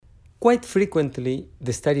Quite frequently,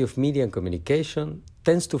 the study of media and communication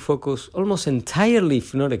tends to focus almost entirely,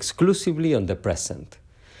 if not exclusively, on the present.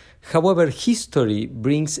 However, history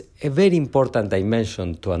brings a very important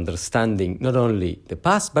dimension to understanding not only the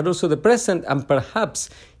past, but also the present and perhaps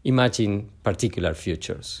imagine particular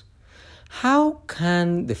futures. How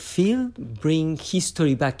can the field bring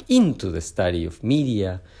history back into the study of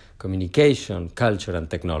media, communication, culture, and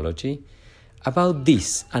technology? About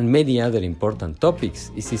this and many other important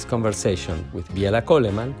topics is this conversation with Biella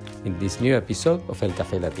Coleman in this new episode of El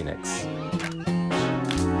Café Latinx.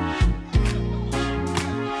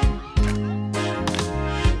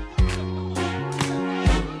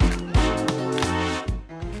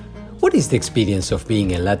 What is the experience of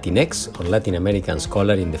being a Latinx or Latin American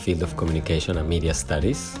scholar in the field of communication and media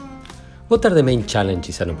studies? What are the main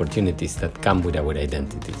challenges and opportunities that come with our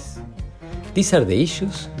identities? These are the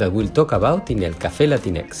issues that we'll talk about in El Café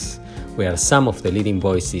Latinx, where some of the leading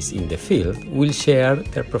voices in the field will share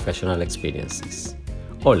their professional experiences.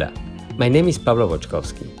 Hola, my name is Pablo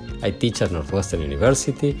Boczkowski. I teach at Northwestern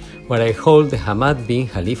University, where I hold the Hamad bin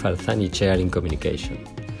Khalif Al Thani Chair in Communication.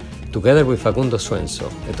 Together with Facundo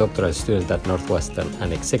Suenzo, a doctoral student at Northwestern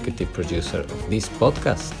and executive producer of this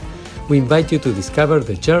podcast, we invite you to discover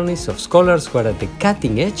the journeys of scholars who are at the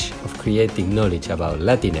cutting edge of creating knowledge about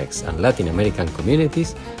Latinx and Latin American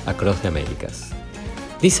communities across the Americas.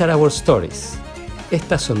 These are our stories.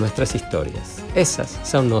 Estas son nuestras historias. Esas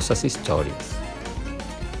son nuestras historias.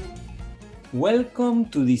 Welcome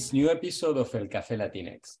to this new episode of El Café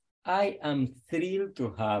Latinx. I am thrilled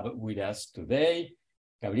to have with us today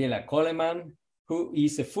Biella Coleman, who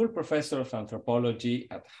is a full professor of anthropology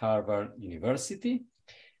at Harvard University.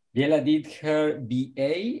 Biella did her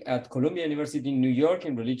BA at Columbia University in New York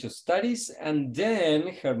in religious studies, and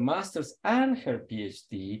then her master's and her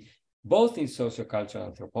PhD, both in sociocultural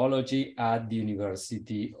anthropology at the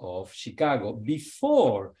University of Chicago,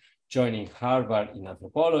 before joining Harvard in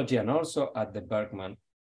anthropology and also at the Berkman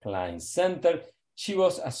Klein Center. She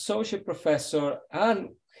was associate professor and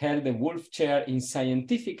held the Wolf Chair in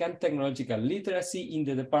Scientific and Technological Literacy in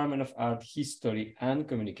the Department of Art History and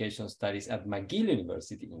Communication Studies at McGill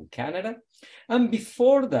University in Canada. And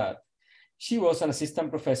before that, she was an assistant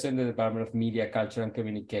professor in the Department of Media, Culture, and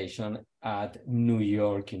Communication at New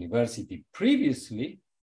York University. Previously,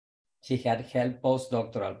 she had held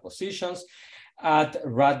postdoctoral positions at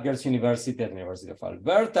Rutgers University at the University of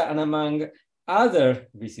Alberta, and among other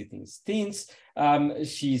visiting stints,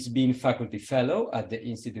 she's been faculty fellow at the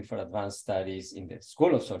Institute for Advanced Studies in the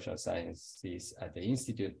School of Social Sciences at the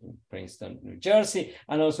Institute in Princeton, New Jersey,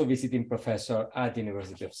 and also visiting professor at the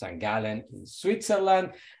University of St. Gallen in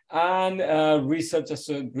Switzerland, and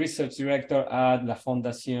research director at La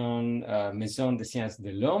Fondation Maison des Sciences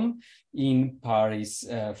de l'Homme in Paris,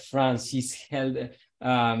 France. She's held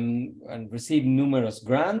and received numerous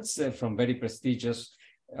grants from very prestigious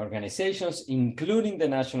organizations, including the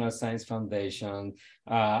National Science Foundation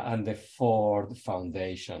and the Ford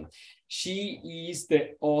Foundation. She is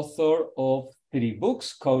the author of 3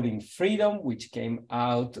 books, Coding Freedom, which came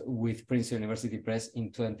out with Princeton University Press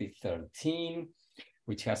in 2013,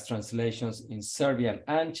 which has translations in Serbian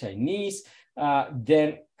and Chinese.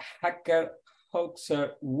 Then Hacker,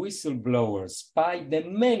 Hoaxer, Whistleblower, Spy, The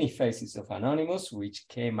Many Faces of Anonymous, which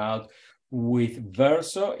came out with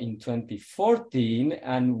Verso in 2014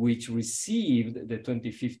 and which received the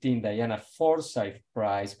 2015 Diana Forsyth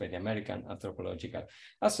Prize by the American Anthropological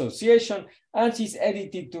Association. And she's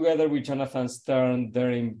edited together with Jonathan Stern,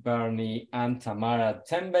 Darren Burney, and Tamara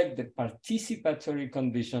Tembeck, The Participatory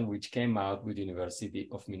Condition, which came out with University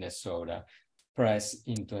of Minnesota Press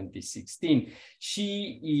in 2016.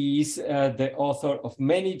 She is the author of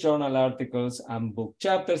many journal articles and book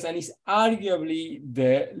chapters and is arguably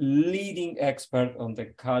the leading expert on the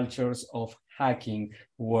cultures of hacking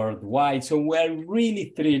worldwide. So we're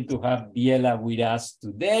really thrilled to have Biella with us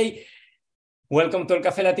today. Welcome to El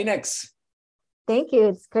Café Latinx. Thank you.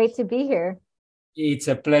 It's great to be here. It's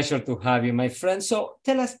a pleasure to have you, my friend. So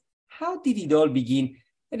tell us, how did it all begin?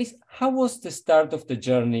 That is, how was the start of the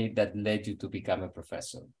journey that led you to become a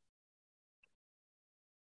professor?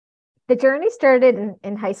 The journey started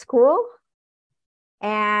in high school,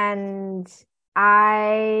 and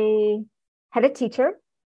I had a teacher,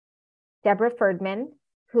 Deborah Ferdman,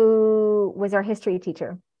 who was our history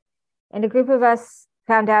teacher. And a group of us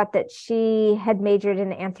found out that she had majored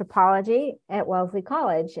in anthropology at Wellesley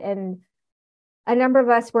College, and a number of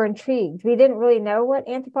us were intrigued. We didn't really know what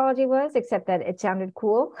anthropology was, except that it sounded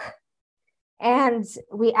cool. And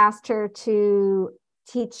we asked her to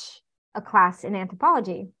teach a class in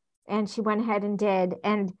anthropology. And she went ahead and did.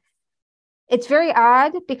 And It's very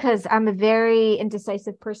odd because I'm a very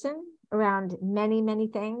indecisive person around many, many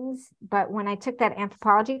things. But when I took that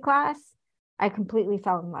anthropology class, I completely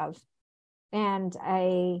fell in love. And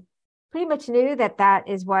I pretty much knew that that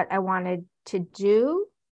is what I wanted to do.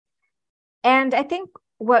 And I think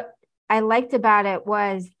what I liked about it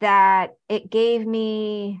was that it gave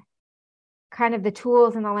me kind of the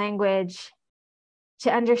tools and the language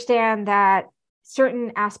to understand that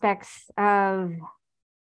certain aspects of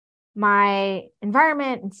my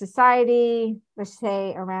environment and society, let's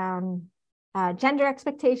say around gender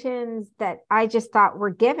expectations that I just thought were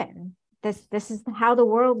given. This is how the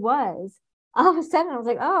world was. All of a sudden I was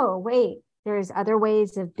like, oh, wait, there's other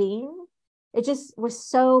ways of being. It just was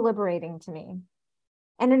so liberating to me.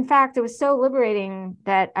 And in fact, it was so liberating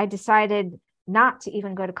that I decided not to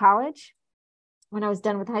even go to college. When I was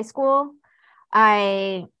done with high school,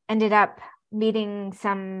 I ended up meeting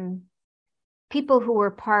some people who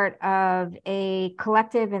were part of a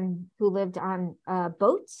collective and who lived on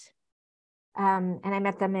boats. And I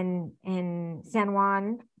met them in San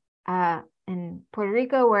Juan, in Puerto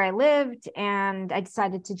Rico, where I lived, and I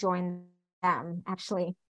decided to join them,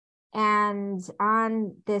 actually. And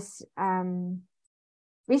on this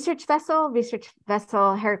research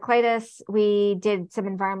vessel Heraclitus, we did some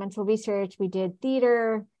environmental research, we did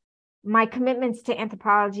theater. My commitments to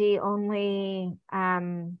anthropology only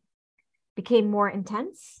became more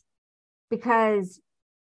intense because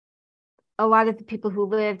a lot of the people who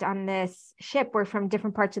lived on this ship were from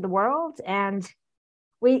different parts of the world. And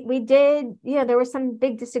we did, there were some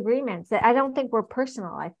big disagreements that I don't think were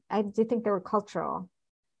personal. I do think they were cultural.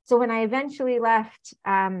 So when I eventually left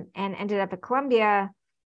and ended up at Columbia,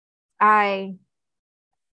 I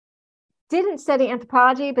didn't study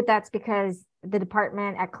anthropology, but that's because the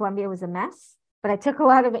department at Columbia was a mess. But I took a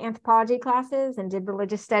lot of anthropology classes and did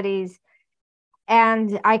religious studies.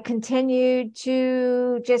 And I continued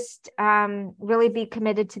to just really be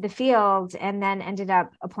committed to the field, and then ended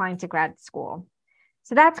up applying to grad school.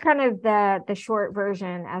 So that's kind of the short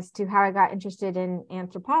version as to how I got interested in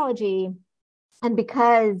anthropology. And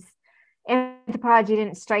because anthropology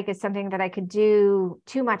didn't strike as something that I could do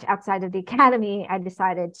too much outside of the academy, I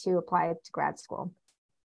decided to apply to grad school.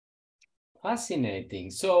 Fascinating.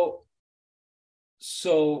 So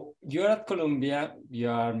you're at Columbia, you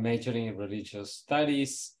are majoring in religious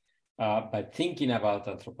studies, but thinking about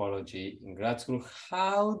anthropology in grad school.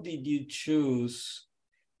 How did you choose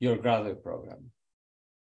your graduate program?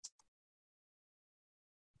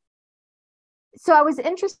 So I was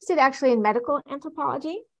interested actually in medical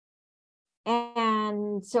anthropology.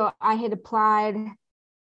 And so I had applied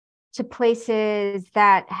to places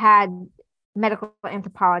that had medical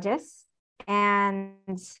anthropologists.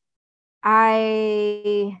 And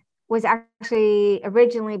I was actually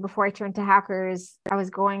originally, before I turned to hackers, I was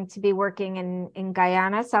going to be working in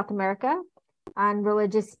Guyana, South America, on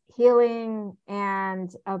religious healing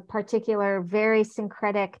and a particular very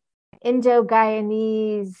syncretic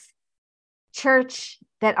Indo-Guyanese church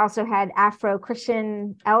that also had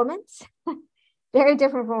Afro-Christian elements. Very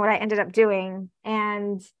different from what I ended up doing.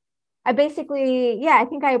 And I basically, I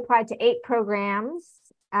think I applied to 8 programs,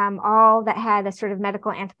 all that had a sort of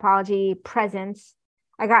medical anthropology presence.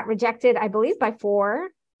 I got rejected, I believe, by 4.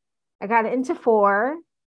 I got into 4,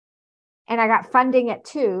 and I got funding at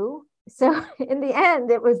 2. So in the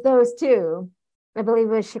end, it was those 2. I believe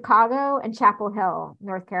it was Chicago and Chapel Hill,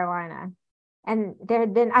 North Carolina. And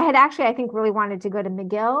I had actually, I think, really wanted to go to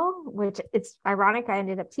McGill, which it's ironic. I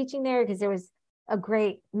ended up teaching there because there was a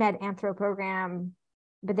great med anthro program,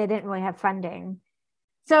 but they didn't really have funding.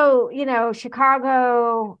 So,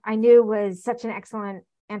 Chicago, I knew was such an excellent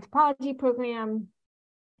anthropology program,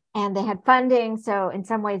 and they had funding. So in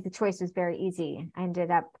some ways, the choice was very easy. I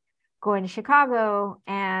ended up going to Chicago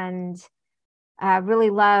and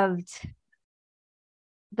really loved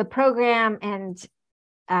the program.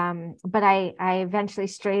 But I eventually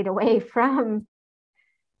strayed away from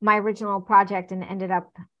my original project and ended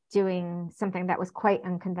up doing something that was quite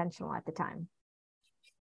unconventional at the time.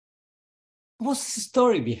 What's the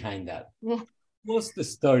story behind that? Yeah. What's the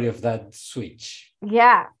story of that switch?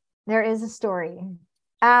 Yeah, there is a story.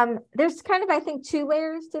 There's kind of, I think, 2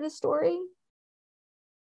 layers to the story.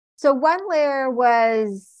 So one layer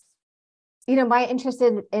was, my interest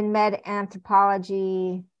in med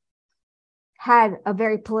anthropology had a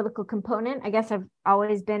very political component. I guess I've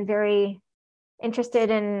always been very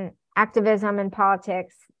interested in activism and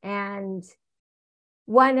politics. And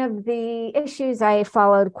one of the issues I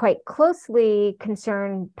followed quite closely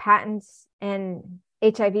concerned patents and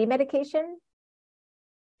HIV medication.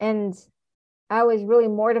 And I was really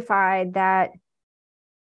mortified that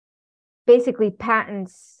basically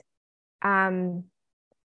patents were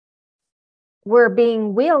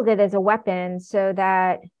being wielded as a weapon so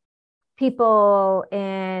that people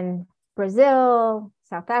in Brazil,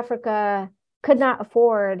 South Africa could not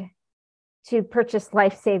afford to purchase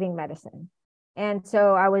life-saving medicine. And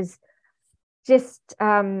so I was just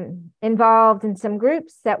involved in some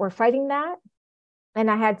groups that were fighting that.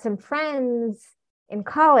 And I had some friends in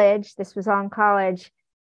college, this was on college,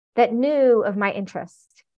 that knew of my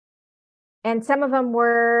interest. And some of them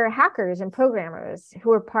were hackers and programmers who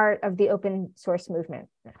were part of the open source movement,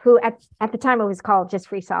 who at the time it was called just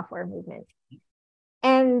free software movement.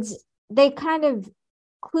 And they kind of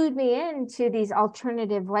clued me into these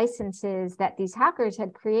alternative licenses that these hackers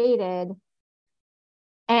had created.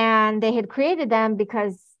 And they had created them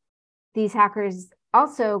because these hackers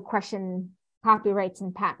also question copyrights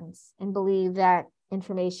and patents and believe that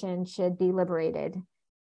information should be liberated.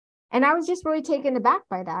 And I was just really taken aback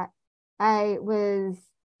by that. I was,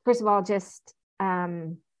 first of all, just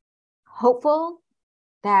hopeful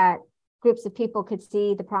that groups of people could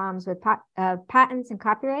see the problems with patents and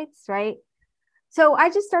copyrights, right? So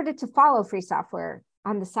I just started to follow free software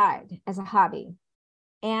on the side as a hobby.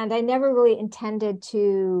 And I never really intended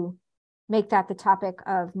to make that the topic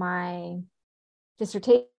of my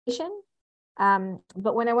dissertation.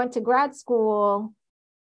 But when I went to grad school,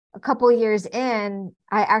 a couple of years in,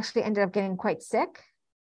 I actually ended up getting quite sick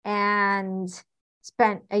and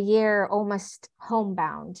spent a year almost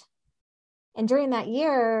homebound. And during that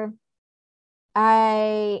year,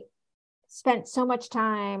 I spent so much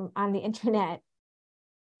time on the internet,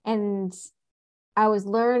 and I was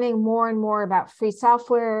learning more and more about free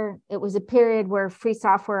software. It was a period where free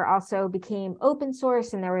software also became open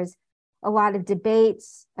source, and there was a lot of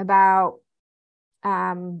debates about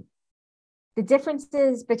the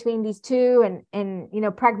differences between these two, and you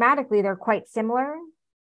know, pragmatically they're quite similar,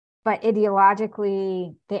 but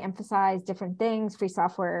ideologically they emphasize different things. Free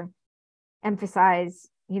software emphasize,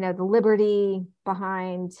 you know, the liberty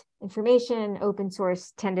behind information. Open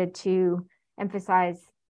source tended to emphasize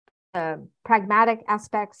the pragmatic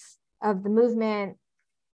aspects of the movement.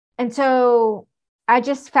 And so I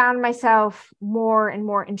just found myself more and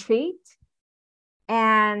more intrigued.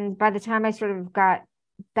 And by the time I sort of got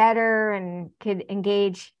better and could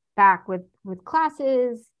engage back with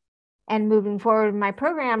classes and moving forward in my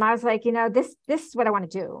program, I was like, you know, this is what I want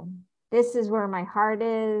to do. This is where my heart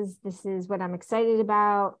is. This is what I'm excited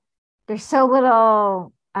about. There's so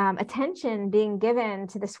little attention being given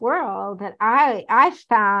to this world that I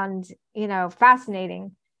found, you know,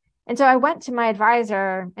 fascinating. And so I went to my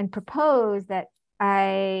advisor and proposed that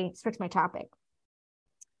I switch my topic.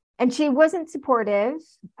 And she wasn't supportive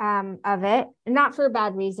of it, not for a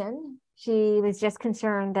bad reason. She was just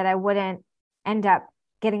concerned that I wouldn't end up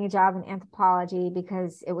getting a job in anthropology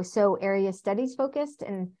because it was so area studies focused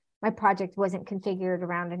and my project wasn't configured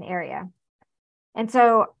around an area. And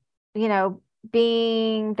so, you know,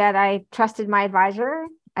 being that I trusted my advisor,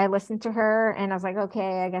 I listened to her and I was like,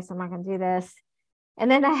 okay, I guess I'm not going to do this.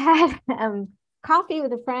 And then I had coffee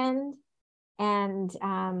with a friend, and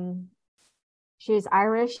she was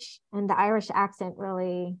Irish, and the Irish accent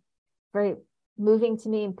really very moving to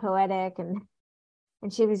me and poetic.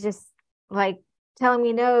 And she was just like telling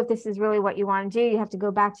me, no, if this is really what you want to do, you have to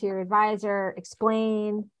go back to your advisor,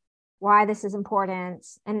 explain why this is important.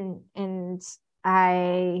 And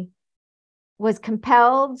I was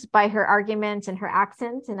compelled by her argument and her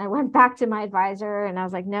accent. And I went back to my advisor and I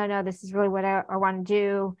was like, no, this is really what I want to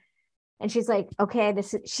do. And she's like, okay,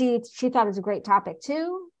 she thought it was a great topic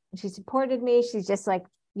too. And she supported me. She's just like,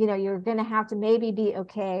 you know, you're going to have to maybe be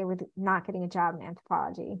okay with not getting a job in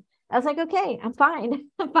anthropology. I was like, okay, I'm fine.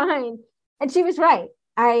 I'm fine. And she was right.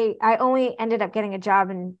 I only ended up getting a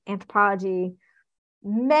job in anthropology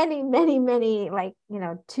many, like, you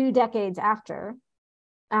know, 2 decades after.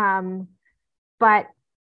 But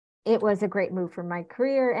it was a great move for my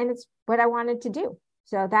career and it's what I wanted to do.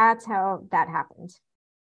 So that's how that happened.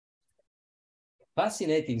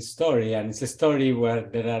 Fascinating story. And it's a story where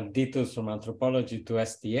there are detours from anthropology to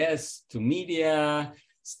STS, to media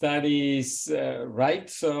studies, right?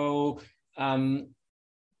 So, and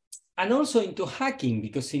also into hacking,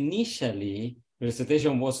 because initially the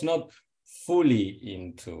dissertation was not fully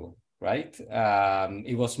into, right?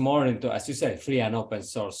 It was more into, as you said, free and open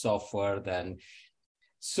source software than.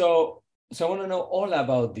 So I want to know all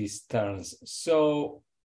about these terms. So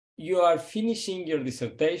you are finishing your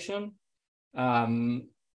dissertation.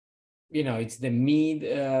 You know, it's the mid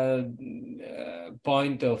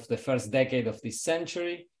point of the first decade of this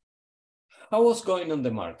century. How was going on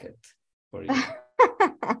the market for you?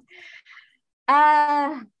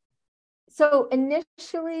 So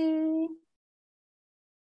initially,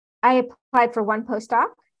 I applied for one postdoc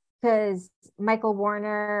because Michael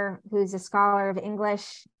Warner, who's a scholar of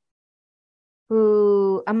English,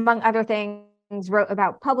 who, among other things, wrote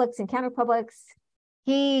about publics and counterpublics,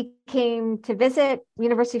 he came to visit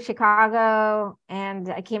University of Chicago, and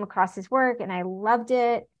I came across his work and I loved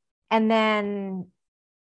it. And then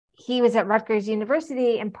he was at Rutgers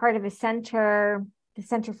University and part of a center, the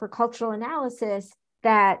Center for Cultural Analysis,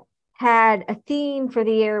 that had a theme for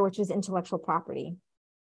the year, which was intellectual property.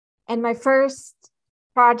 And my first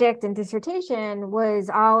project and dissertation was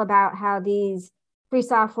all about how these free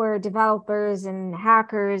software developers and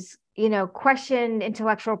hackers, questioned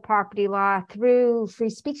intellectual property law through free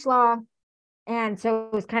speech law. And so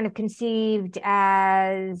it was kind of conceived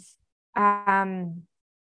as, I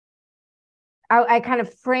kind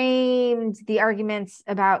of framed the arguments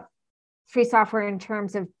about free software in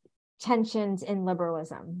terms of tensions in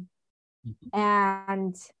liberalism. Mm-hmm.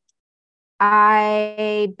 And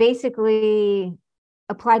I basically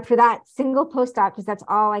applied for that single postdoc because that's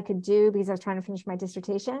all I could do because I was trying to finish my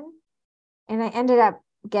dissertation. And I ended up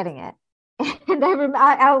getting it. And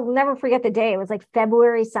I'll never forget the day. It was like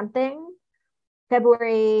February something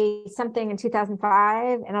in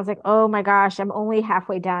 2005. And I was like, oh my gosh, I'm only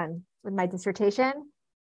halfway done with my dissertation.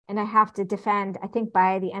 And I have to defend, I think,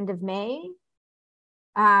 by the end of May.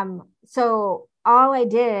 So all I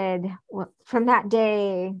did from that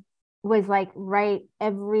day was like write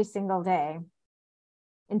every single day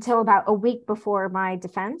until about a week before my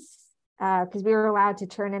defense, because we were allowed to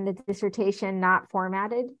turn in the dissertation not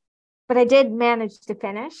formatted. But I did manage to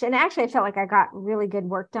finish. And actually, I felt like I got really good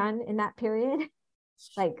work done in that period.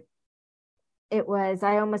 Like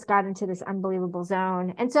I almost got into this unbelievable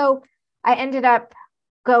zone. And so I ended up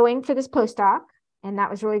going for this postdoc, and that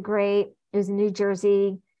was really great. It was in New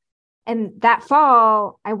Jersey. And that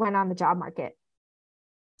fall, I went on the job market.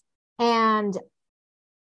 And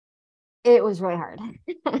it was really hard.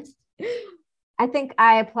 I think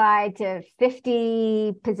I applied to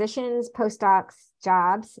 50 positions, postdocs,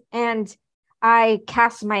 jobs, and I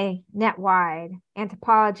cast my net wide.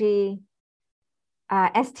 Anthropology,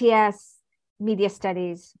 STS, media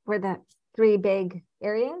studies were the three big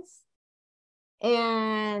areas.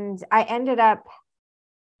 And I ended up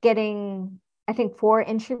getting, I think, 4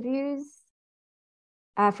 interviews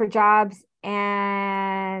for jobs,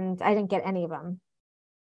 and I didn't get any of them.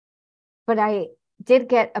 But I did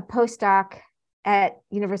get a postdoc at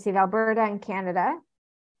University of Alberta in Canada.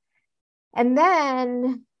 And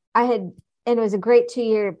then and it was a great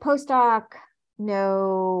 2-year postdoc,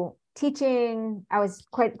 no teaching. I was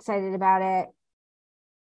quite excited about it.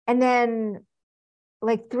 And then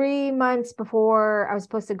like 3 months before I was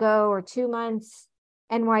supposed to go, or 2 months,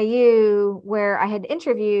 NYU, where I had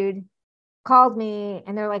interviewed, called me,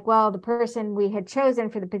 and they're like, well, the person we had chosen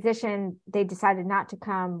for the position, they decided not to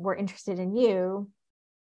come. We're interested in you.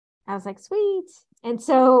 I was like, sweet. And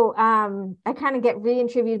so I kind of get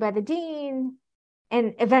re-interviewed by the dean,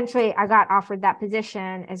 and eventually I got offered that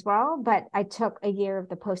position as well, but I took a year of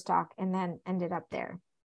the postdoc and then ended up there.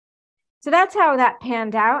 So that's how that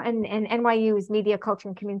panned out. And NYU is media, culture,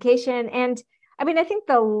 and communication. And I mean, I think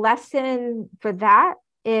the lesson for that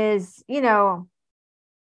is,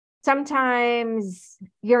 sometimes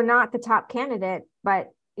you're not the top candidate,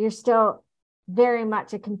 but you're still very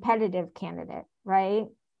much a competitive candidate, right?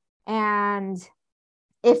 And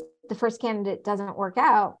if the first candidate doesn't work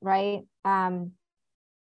out, right,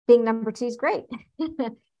 being number 2 is great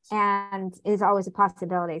and is always a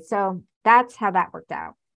possibility. So that's how that worked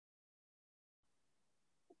out.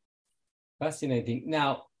 Fascinating.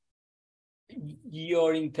 Now,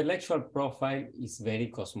 your intellectual profile is very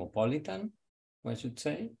cosmopolitan, I should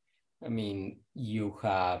say. I mean, you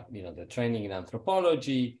have, the training in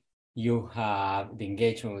anthropology, you have the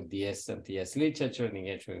engagement with the S&TS literature, the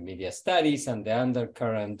engagement with media studies, and the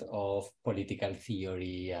undercurrent of political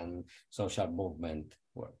theory and social movement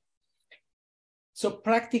work. So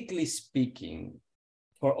practically speaking,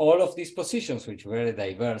 for all of these positions, which were very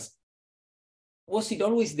diverse, was it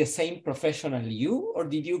always the same professional you, or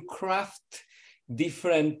did you craft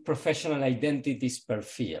different professional identities per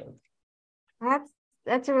field?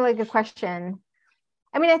 That's a really good question.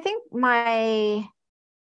 I mean, I think my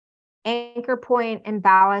anchor point and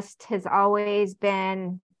ballast has always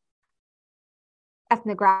been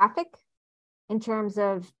ethnographic in terms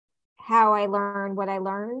of how I learn what I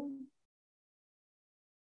learn.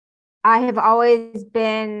 I have always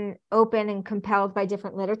been open and compelled by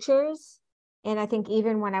different literatures. And I think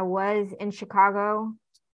even when I was in Chicago,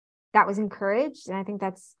 that was encouraged. And I think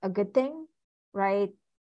that's a good thing, right?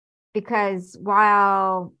 Because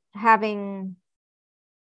while having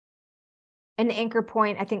an anchor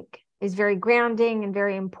point, I think is very grounding and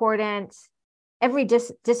very important. Every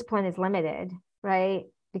discipline is limited, right?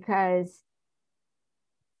 Because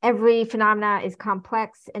every phenomena is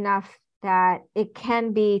complex enough that it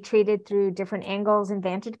can be treated through different angles and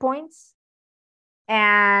vantage points.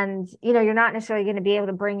 And, you're not necessarily going to be able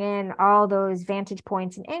to bring in all those vantage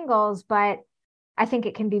points and angles, but I think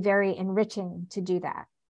it can be very enriching to do that.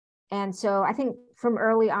 And so I think from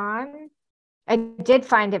early on, I did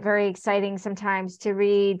find it very exciting sometimes to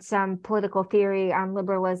read some political theory on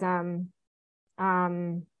liberalism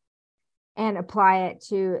and apply it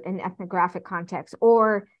to an ethnographic context.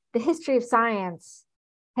 Or the history of science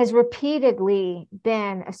has repeatedly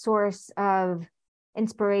been a source of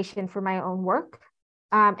inspiration for my own work.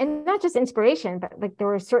 And not just inspiration, but like there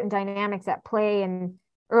were certain dynamics at play in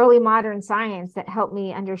early modern science that helped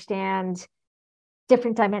me understand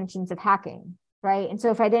different dimensions of hacking, right? And so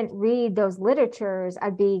if I didn't read those literatures,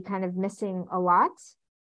 I'd be kind of missing a lot.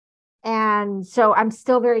 And so I'm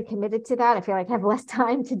still very committed to that. I feel like I have less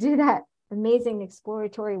time to do that amazing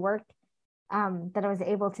exploratory work that I was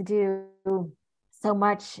able to do so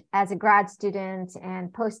much as a grad student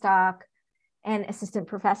and postdoc and assistant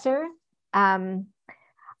professor.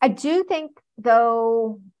 I do think,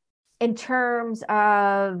 though, in terms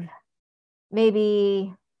of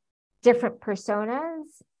maybe different personas,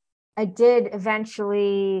 I did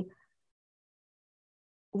eventually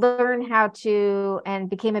learn how to and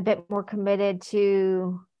became a bit more committed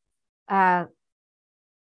to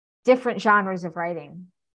different genres of writing.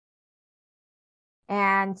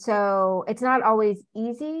 And so it's not always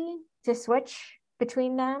easy to switch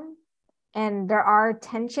between them. And there are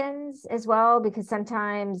tensions as well, because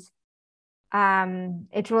sometimes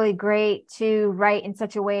it's really great to write in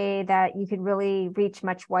such a way that you can really reach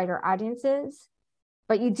much wider audiences.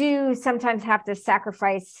 But you do sometimes have to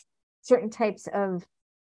sacrifice certain types of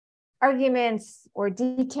arguments or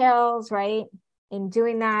details, right, in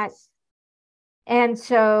doing that. And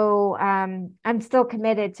so I'm still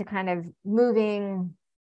committed to kind of moving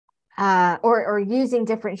or using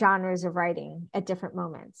different genres of writing at different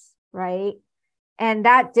moments, right? And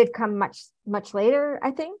that did come much later,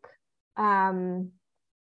 I think.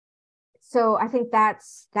 So I think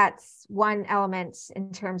that's one element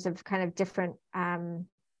in terms of kind of different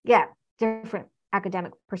different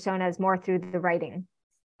academic personas, more through the writing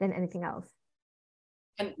than anything else.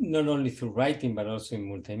 And not only through writing, but also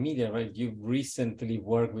in multimedia, right? You recently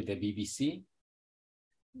worked with the BBC,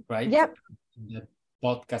 right? Yep. The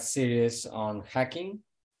podcast series on hacking.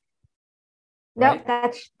 Right?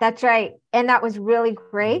 Nope, that's right. And that was really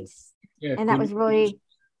great. Yeah, and that was really...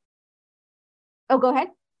 Oh, go ahead.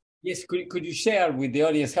 Yes, could you share with the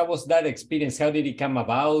audience, how was that experience? How did it come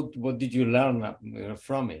about? What did you learn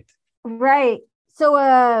from it? Right.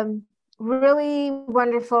 So really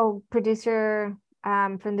wonderful producer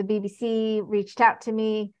from the BBC reached out to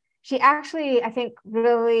me. She actually, I think,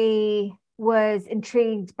 really was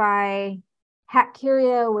intrigued by Hack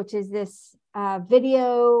Curio, which is this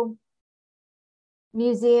video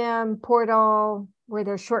museum portal where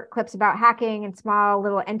there's short clips about hacking and small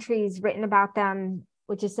little entries written about them,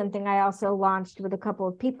 which is something I also launched with a couple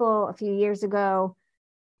of people a few years ago.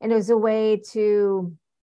 And it was a way to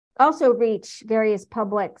also reach various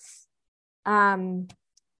publics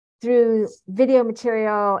through video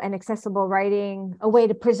material and accessible writing, a way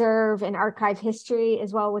to preserve and archive history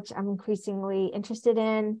as well, which I'm increasingly interested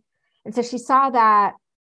in. And so she saw that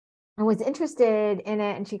and was interested in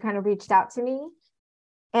it, and she kind of reached out to me.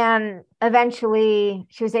 And eventually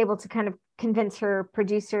she was able to kind of convince her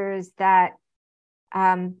producers that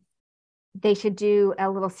they should do a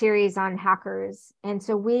little series on hackers. And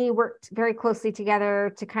so we worked very closely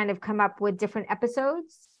together to kind of come up with different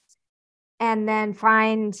episodes and then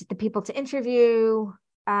find the people to interview,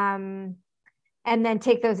 and then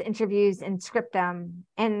take those interviews and script them.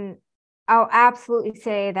 And I'll absolutely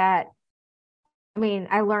say that,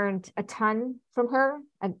 I learned a ton from her.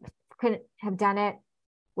 I couldn't have done it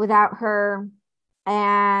without her.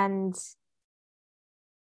 And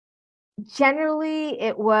generally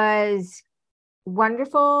it was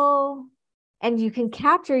wonderful. And you can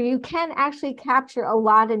actually capture a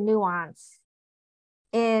lot of nuance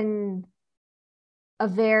in a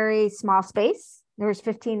very small space. There was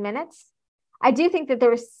 15 minutes. I do think that there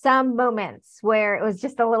were some moments where it was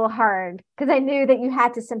just a little hard because I knew that you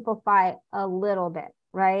had to simplify a little bit,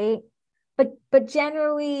 right? But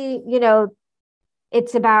generally,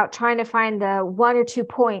 it's about trying to find the 1 or 2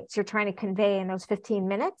 points you're trying to convey in those 15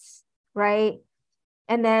 minutes, right?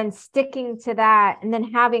 And then sticking to that, and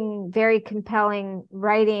then having very compelling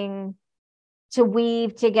writing to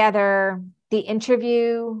weave together the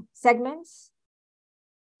interview segments.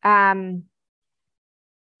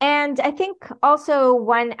 And I think also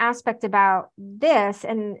one aspect about this,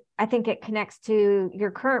 and I think it connects to your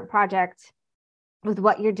current project with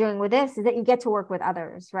what you're doing with this, is that you get to work with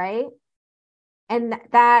others, right? And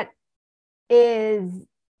that is,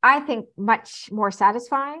 I think, much more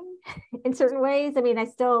satisfying in certain ways. I mean, I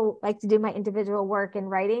still like to do my individual work in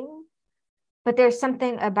writing, but there's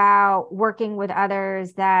something about working with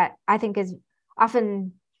others that I think is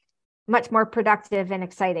often much more productive and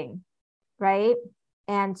exciting, right?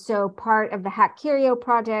 And so part of the Hack Curio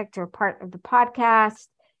project, or part of the podcast,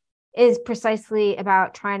 is precisely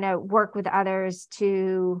about trying to work with others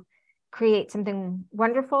to create something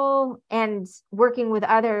wonderful. And working with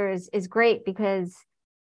others is great because,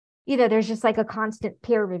 you know, there's just like a constant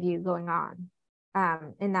peer review going on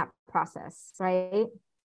in that process, right?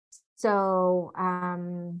 So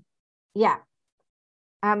yeah.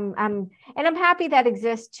 And I'm happy that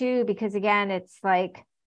exists too, because again, it's like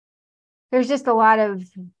there's just a lot of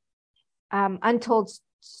untold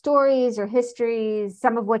stories or histories,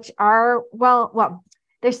 some of which are well,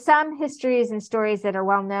 there's some histories and stories that are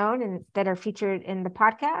well known and that are featured in the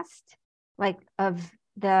podcast, like of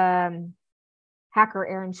the hacker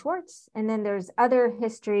Aaron Swartz. And then there's other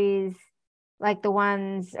histories, like the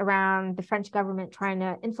ones around the French government trying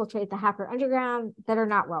to infiltrate the hacker underground, that are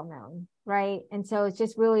not well known, right? And so it's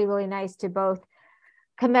just really, really nice to both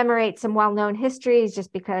commemorate some well-known histories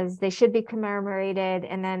just because they should be commemorated,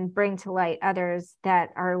 and then bring to light others that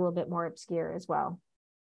are a little bit more obscure as well.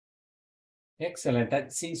 Excellent.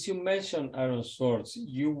 That, since you mentioned Aaron Swartz,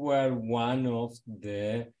 you were one of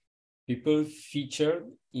the people featured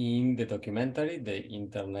in the documentary, The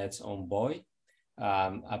Internet's Own Boy,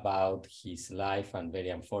 about his life and very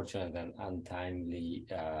unfortunate and untimely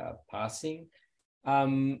passing.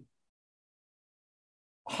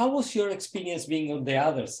 How was your experience being on the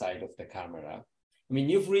other side of the camera? I mean,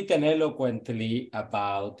 you've written eloquently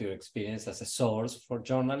about your experience as a source for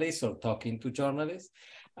journalists or talking to journalists.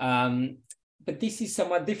 But this is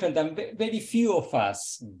somewhat different, and very few of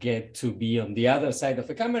us get to be on the other side of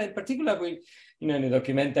the camera, in particular with, you know, in a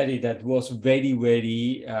documentary that was very,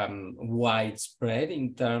 very widespread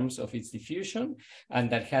in terms of its diffusion,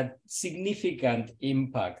 and that had significant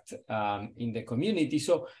impact in the community.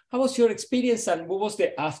 So how was your experience, and what was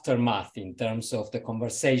the aftermath in terms of the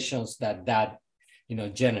conversations that you know,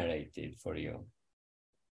 generated for you?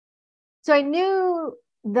 So I knew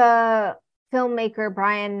the filmmaker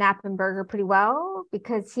Brian Knappenberger pretty well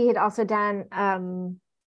because he had also done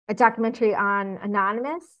a documentary on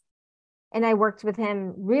Anonymous, and I worked with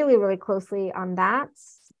him really, really closely on that.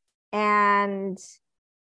 And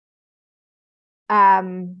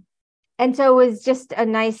so it was just a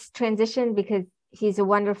nice transition because he's a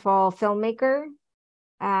wonderful filmmaker,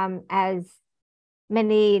 as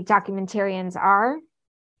many documentarians are.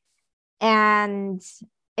 And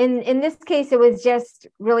in this case, it was just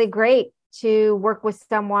really great to work with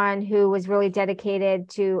someone who was really dedicated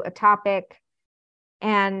to a topic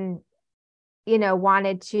and, you know,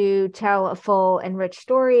 wanted to tell a full and rich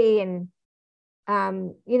story. And,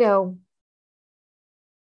 you know,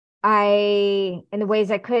 in the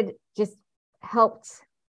ways I could, just helped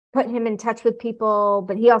put him in touch with people,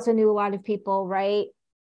 but he also knew a lot of people, right?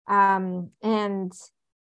 And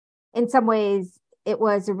in some ways, it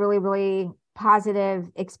was a really, really positive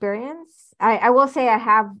experience. I will say I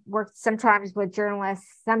have worked sometimes with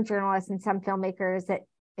some journalists and some filmmakers that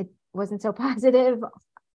it wasn't so positive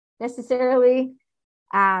necessarily.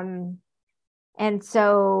 And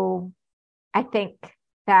so I think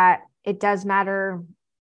that it does matter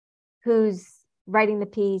who's writing the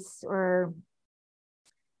piece or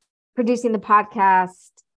producing the podcast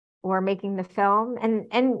or making the film. And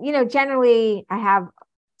you know, generally I have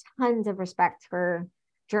tons of respect for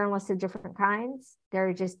journalists of different kinds.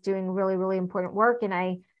 They're just doing really, really important work. And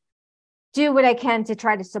I do what I can to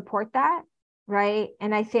try to support that, right?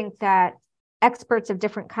 And I think that experts of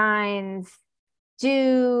different kinds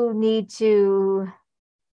do need to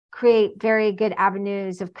create very good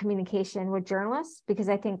avenues of communication with journalists, because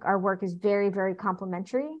I think our work is very, very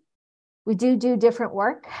complementary. We do different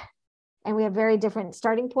work, and we have very different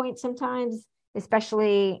starting points sometimes,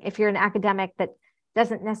 especially if you're an academic that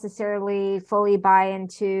doesn't necessarily fully buy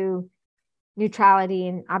into neutrality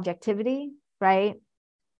and objectivity, right?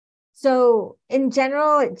 So in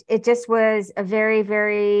general, it just was a very,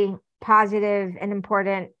 very positive and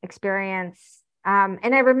important experience.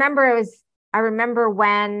 And I remember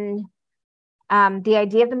when the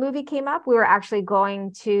idea of the movie came up, we were actually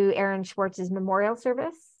going to Aaron Swartz's memorial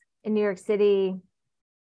service in New York City.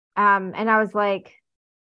 And I was like,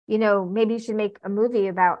 you know, maybe you should make a movie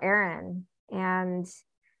about Aaron. And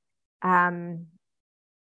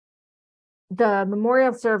the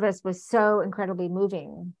memorial service was so incredibly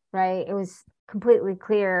moving, right? It was completely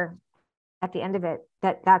clear at the end of it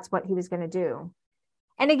that that's what he was going to do.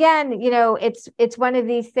 And again, it's one of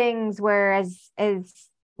these things where, as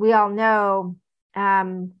we all know,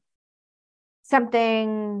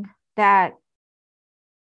 something that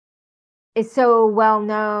is so well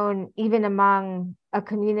known, even among a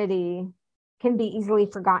community, can be easily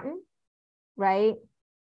forgotten, right?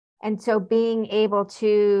 And so being able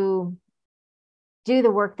to do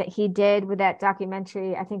the work that he did with that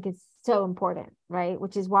documentary, I think is so important, right?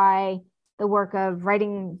 Which is why the work of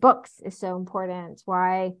writing books is so important,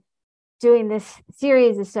 why doing this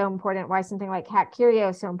series is so important, why something like Hat Curio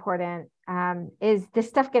is so important, is this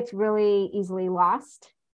stuff gets really easily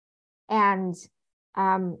lost. And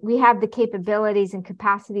we have the capabilities and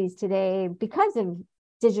capacities today because of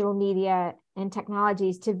digital media and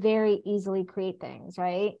technologies to very easily create things,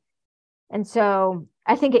 right? And so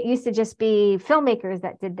I think it used to just be filmmakers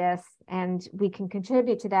that did this, and we can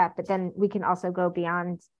contribute to that, but then we can also go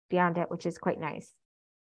beyond it, which is quite nice.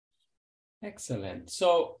 Excellent.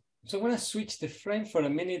 So I want to switch the frame for a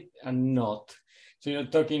minute and not. So you're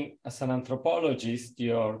talking as an anthropologist,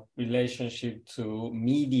 your relationship to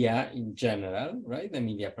media in general, right? The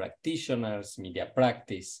media practitioners, media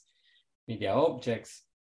practice, media objects.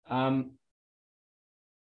 I'm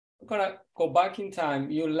gonna go back in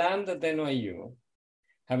time. You landed at NYU,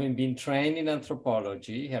 having been trained in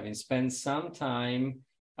anthropology, having spent some time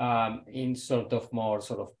in more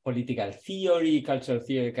political theory, cultural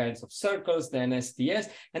theory kinds of circles, then STS,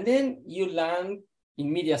 and then you land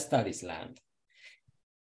in media studies land,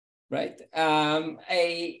 right?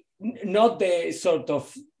 Not the sort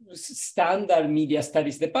of standard media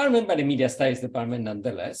studies department, but a media studies department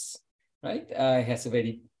nonetheless, right? It has a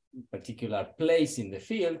very particular place in the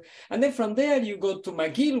field. And then from there, you go to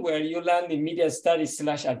McGill, where you land in media studies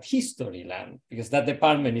 / art history land, because that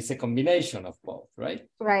department is a combination of both, right?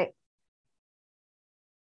 Right.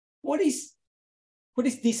 What is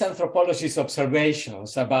this anthropologist's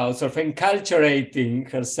observations about sort of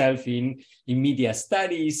enculturating herself in media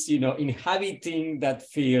studies, inhabiting that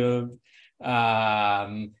field,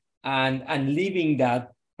 and living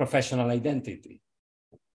that professional identity?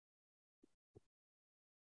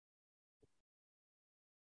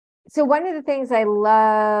 So one of the things I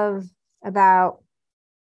love about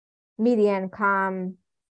media and comm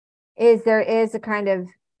is there is a kind of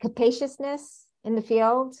capaciousness in the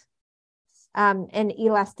field, and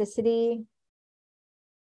elasticity,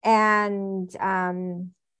 and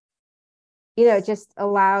just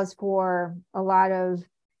allows for a lot of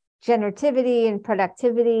generativity and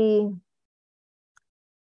productivity.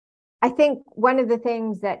 I think one of the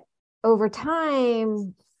things that over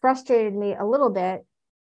time frustrated me a little bit,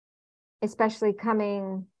 especially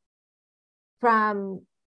coming from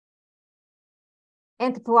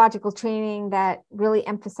anthropological training that really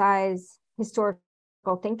emphasize historical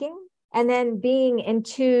thinking, and then being in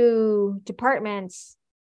two departments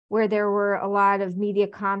where there were a lot of media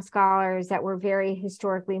comm scholars that were very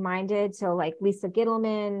historically minded. So like Lisa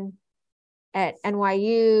Gittleman at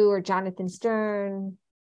NYU, or Jonathan Stern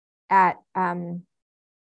at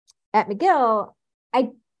McGill, I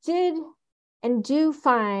did and do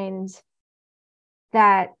find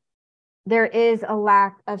that there is a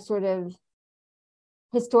lack of sort of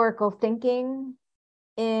historical thinking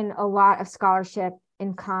in a lot of scholarship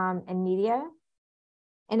in comm and media.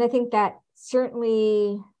 And I think that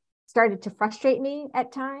certainly started to frustrate me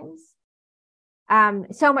at times.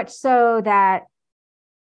 So much so that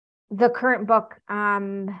the current book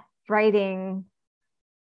I'm writing,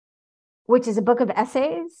 which is a book of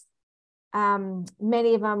essays,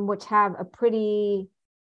 many of them which have a pretty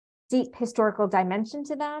deep historical dimension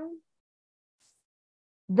to them.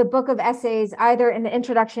 The book of essays, either in the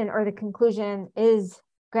introduction or the conclusion, is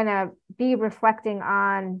going to be reflecting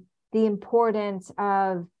on the importance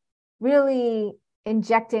of really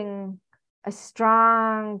injecting a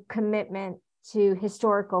strong commitment to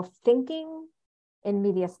historical thinking in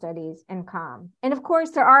media studies and comm. And of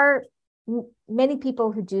course, there are many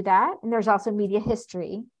people who do that, and there's also media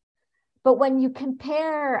history. But when you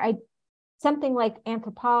compare something like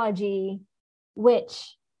anthropology,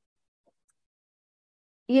 which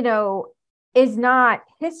is not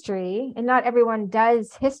history, and not everyone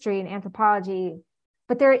does history in anthropology,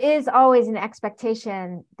 but there is always an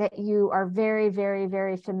expectation that you are very, very,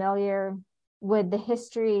 very familiar with the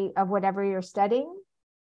history of whatever you're studying.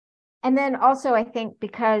 And then also, I think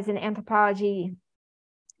because in anthropology,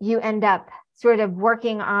 you end up sort of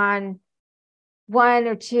working on one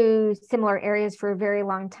or two similar areas for a very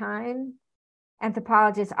long time,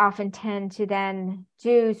 anthropologists often tend to then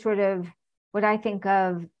do sort of what I think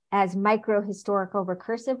of as micro-historical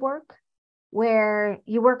recursive work, where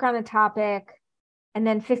you work on a topic and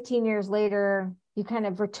then 15 years later, you kind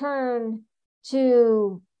of return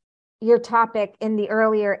to your topic in the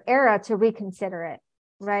earlier era to reconsider it,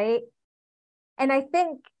 right? And I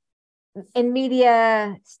think in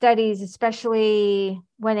media studies, especially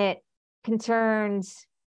when it concerns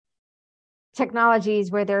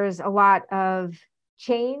technologies where there's a lot of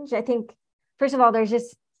change, I think, first of all, there's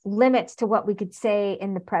just limits to what we could say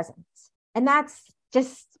in the present. And that's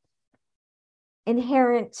just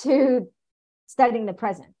inherent to studying the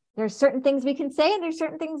present. There's certain things we can say and there's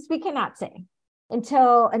certain things we cannot say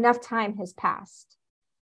until enough time has passed.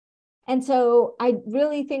 And so I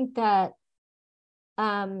really think that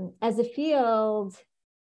as a field,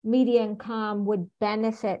 media and comm would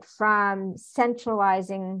benefit from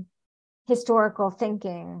centralizing historical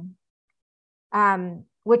thinking,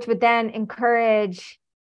 which would then encourage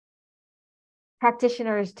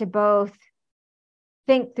practitioners to both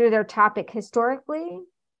think through their topic historically,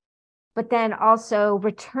 but then also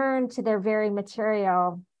return to their very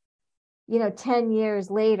material, 10 years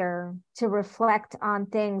later to reflect on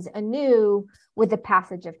things anew with the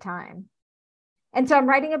passage of time. And so I'm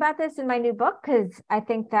writing about this in my new book because I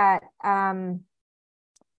think that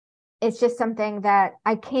it's just something that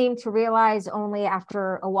I came to realize only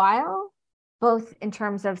after a while, both in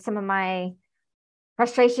terms of some of my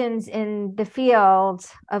frustrations in the field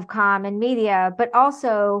of comm and media, but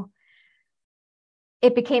also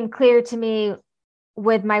it became clear to me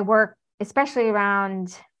with my work, especially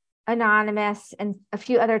around Anonymous and a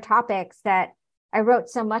few other topics, that I wrote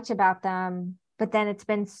so much about them, but then it's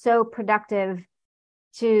been so productive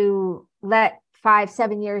to let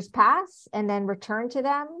 5-7 years pass and then return to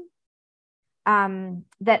them,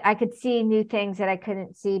 that I could see new things that I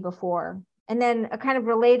couldn't see before. And then a kind of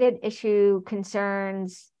related issue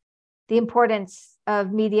concerns the importance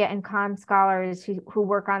of media and comm scholars who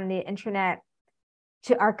work on the internet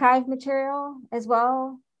to archive material as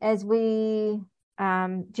well as we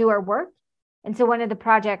do our work. And so one of the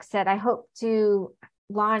projects that I hope to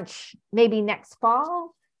launch maybe next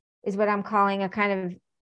fall is what I'm calling a kind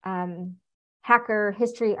of hacker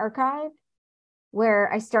history archive,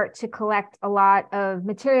 where I start to collect a lot of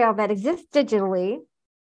material that exists digitally,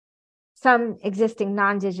 some existing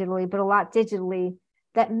non-digitally, but a lot digitally,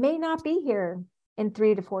 that may not be here in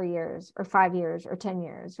 3 to 4 years or 5 years or 10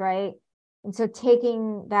 years, right? And so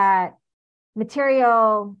taking that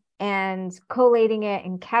material and collating it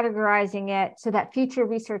and categorizing it so that future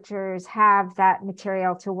researchers have that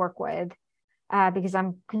material to work with, because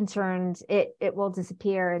I'm concerned it will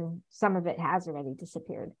disappear, and some of it has already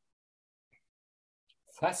disappeared.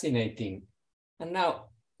 Fascinating. And now,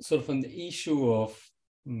 sort of on the issue of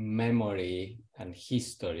memory and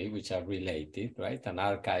history, which are related, right? And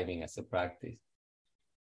archiving as a practice.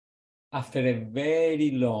 After a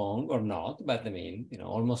very long, or not, but I mean,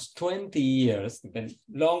 almost 20 years,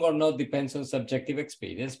 long or not depends on subjective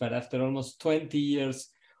experience, but after almost 20 years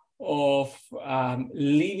of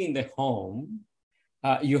leaving the home,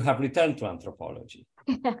 you have returned to anthropology.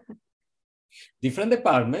 Different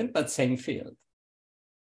department, but same field.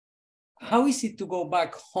 How is it to go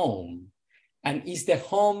back home? And is the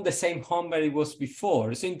home the same home that it was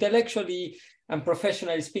before? So intellectually and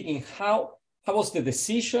professionally speaking, how was the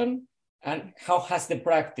decision and how has the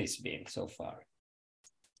practice been so far?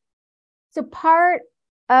 So part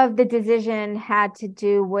of the decision had to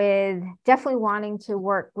do with definitely wanting to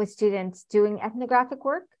work with students doing ethnographic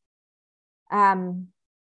work.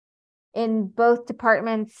 In both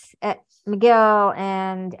departments at McGill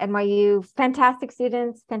and NYU, fantastic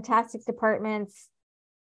students, fantastic departments.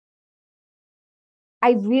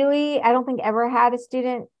 I don't think ever had a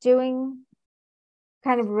student doing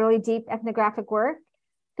kind of really deep ethnographic work.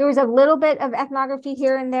 There was a little bit of ethnography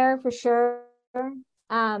here and there for sure.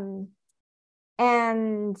 And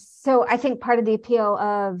so I think part of the appeal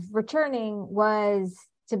of returning was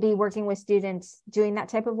to be working with students doing that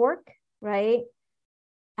type of work, right?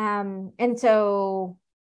 And so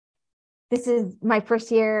this is my first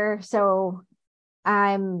year, so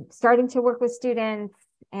I'm starting to work with students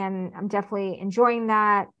and I'm definitely enjoying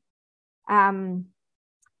that.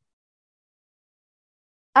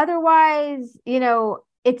 Otherwise,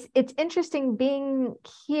 it's interesting being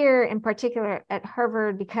here in particular at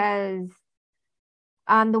Harvard, because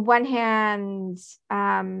on the one hand,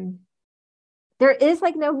 there is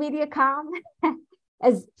like no media comm,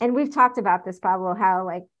 and we've talked about this, Pablo, how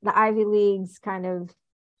like the Ivy Leagues kind of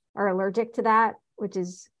are allergic to that, which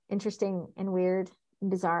is interesting and weird and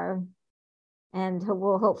bizarre, and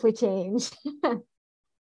will hopefully change.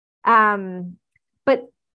 But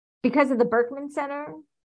because of the Berkman Center,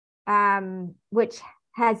 which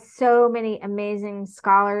has so many amazing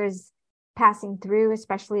scholars passing through,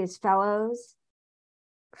 especially as fellows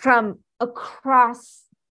from across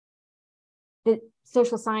the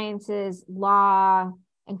social sciences, law,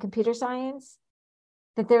 and computer science,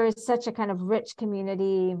 that there is such a kind of rich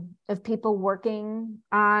community of people working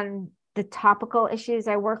on the topical issues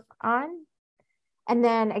I work on. And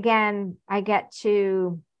then again, I get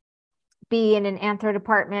to be in an anthro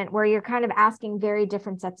department where you're kind of asking very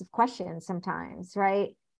different sets of questions sometimes,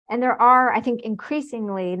 right? And there are, I think,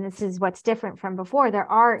 increasingly, and this is what's different from before, there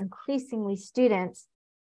are increasingly students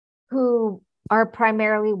who are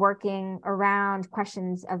primarily working around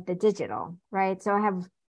questions of the digital, right? So I have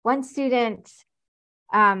one student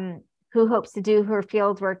who hopes to do her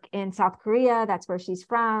field work in South Korea. That's where she's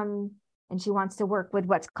from. And she wants to work with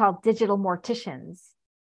what's called digital morticians.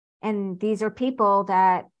 And these are people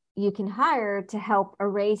that you can hire to help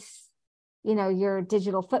erase, you know, your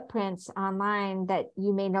digital footprints online that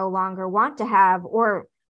you may no longer want to have or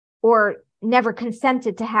never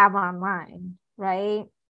consented to have online, right?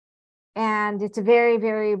 And it's a very,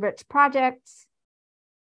 very rich project.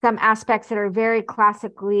 Some aspects that are very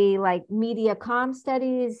classically like media comm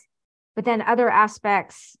studies, but then other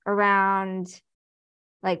aspects around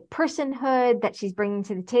like personhood that she's bringing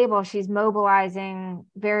to the table. She's mobilizing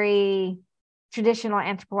very traditional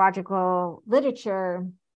anthropological literature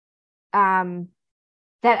that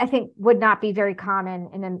I think would not be very common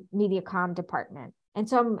in a media comm department. And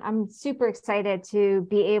so I'm super excited to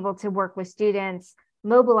be able to work with students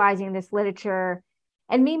mobilizing this literature.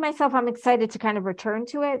 And me, myself, I'm excited to kind of return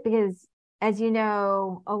to it because, as you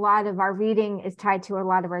know, a lot of our reading is tied to a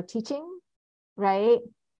lot of our teaching, right?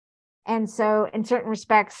 And so in certain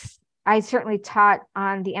respects, I certainly taught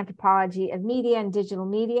on the anthropology of media and digital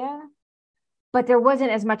media, but there wasn't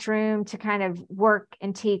as much room to kind of work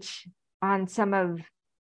and teach on some of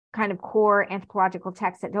kind of core anthropological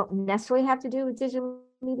texts that don't necessarily have to do with digital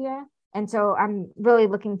media. And so I'm really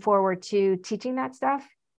looking forward to teaching that stuff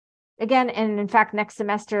again. And in fact, next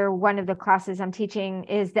semester, one of the classes I'm teaching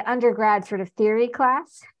is the undergrad sort of theory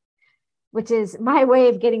class, which is my way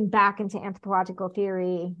of getting back into anthropological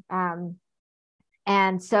theory.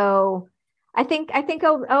 And so I think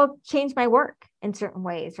I'll change my work in certain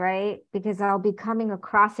ways, right? Because I'll be coming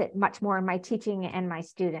across it much more in my teaching and my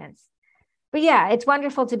students. But yeah, it's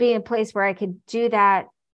wonderful to be in a place where I could do that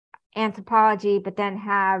anthropology, but then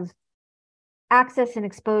have access and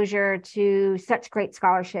exposure to such great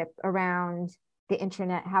scholarship around the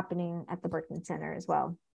internet happening at the Berkman Center as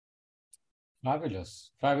well.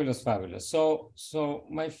 Fabulous, fabulous, fabulous. So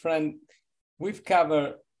my friend, we've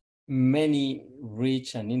covered many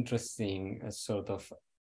rich and interesting sort of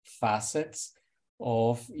facets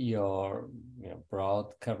of your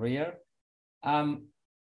broad career.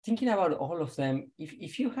 Thinking about all of them,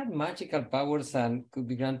 if you had magical powers and could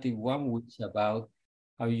be granted one wish about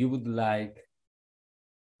how you would like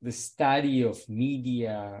the study of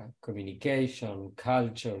media, communication,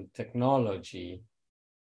 culture, technology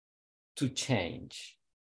to change,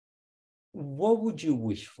 what would you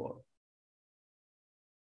wish for?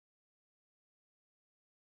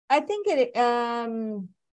 I think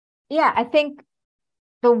I think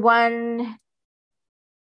the one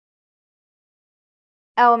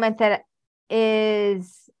element that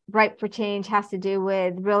is ripe for change has to do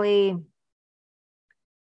with really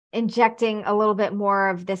injecting a little bit more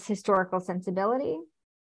of this historical sensibility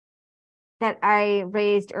that I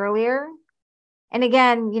raised earlier. And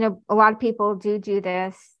again, a lot of people do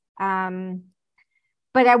this,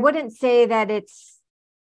 but I wouldn't say that it's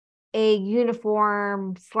a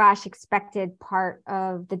uniform / expected part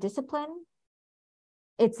of the discipline.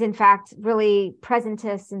 It's in fact really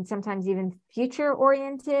presentist and sometimes even future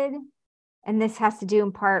oriented. And this has to do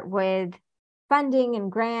in part with funding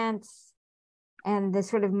and grants and the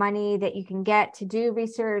sort of money that you can get to do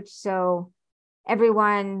research. So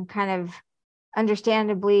everyone kind of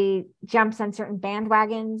understandably jumps on certain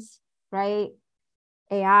bandwagons, right?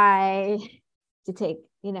 AI, to take,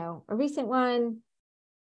 a recent one.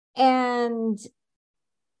 And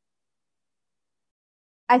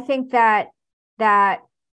I think that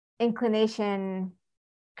inclination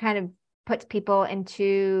kind of puts people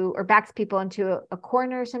into, or backs people into a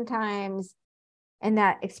corner sometimes, and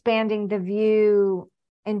that expanding the view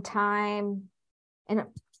in time and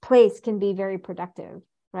place can be very productive,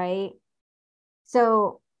 right?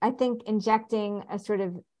 So I think injecting a sort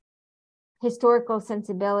of historical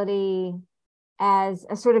sensibility as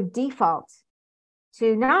a sort of default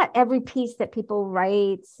to not every piece that people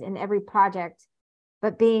write in every project,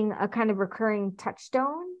 but being a kind of recurring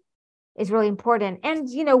touchstone is really important. And,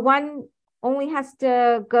 one only has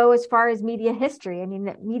to go as far as media history. I mean,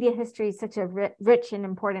 that media history is such a rich and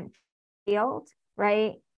important field,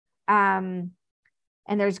 right? And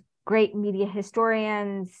there's great media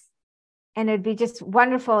historians, and it'd be just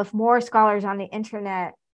wonderful if more scholars on the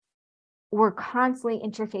internet were constantly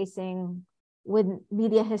interfacing with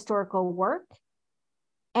media historical work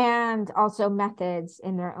and also methods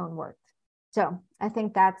in their own work. So I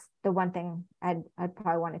think that's the one thing I'd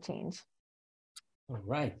probably want to change. All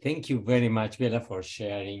right. Thank you very much, Biella, for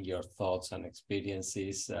sharing your thoughts and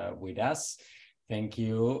experiences with us. Thank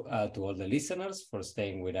you to all the listeners for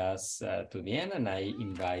staying with us to the end. And I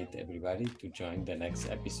invite everybody to join the next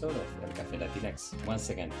episode of El Café Latinx. Once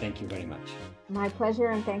again, thank you very much. My pleasure.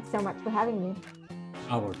 And thanks so much for having me.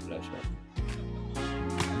 Our pleasure.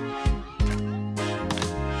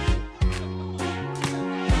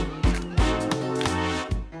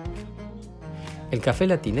 El Café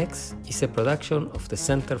Latinx is a production of the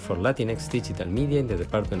Center for Latinx Digital Media in the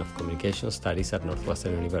Department of Communication Studies at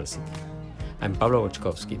Northwestern University. I'm Pablo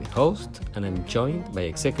Boczkowski, the host, and I'm joined by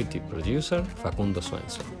executive producer Facundo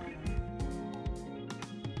Swenson.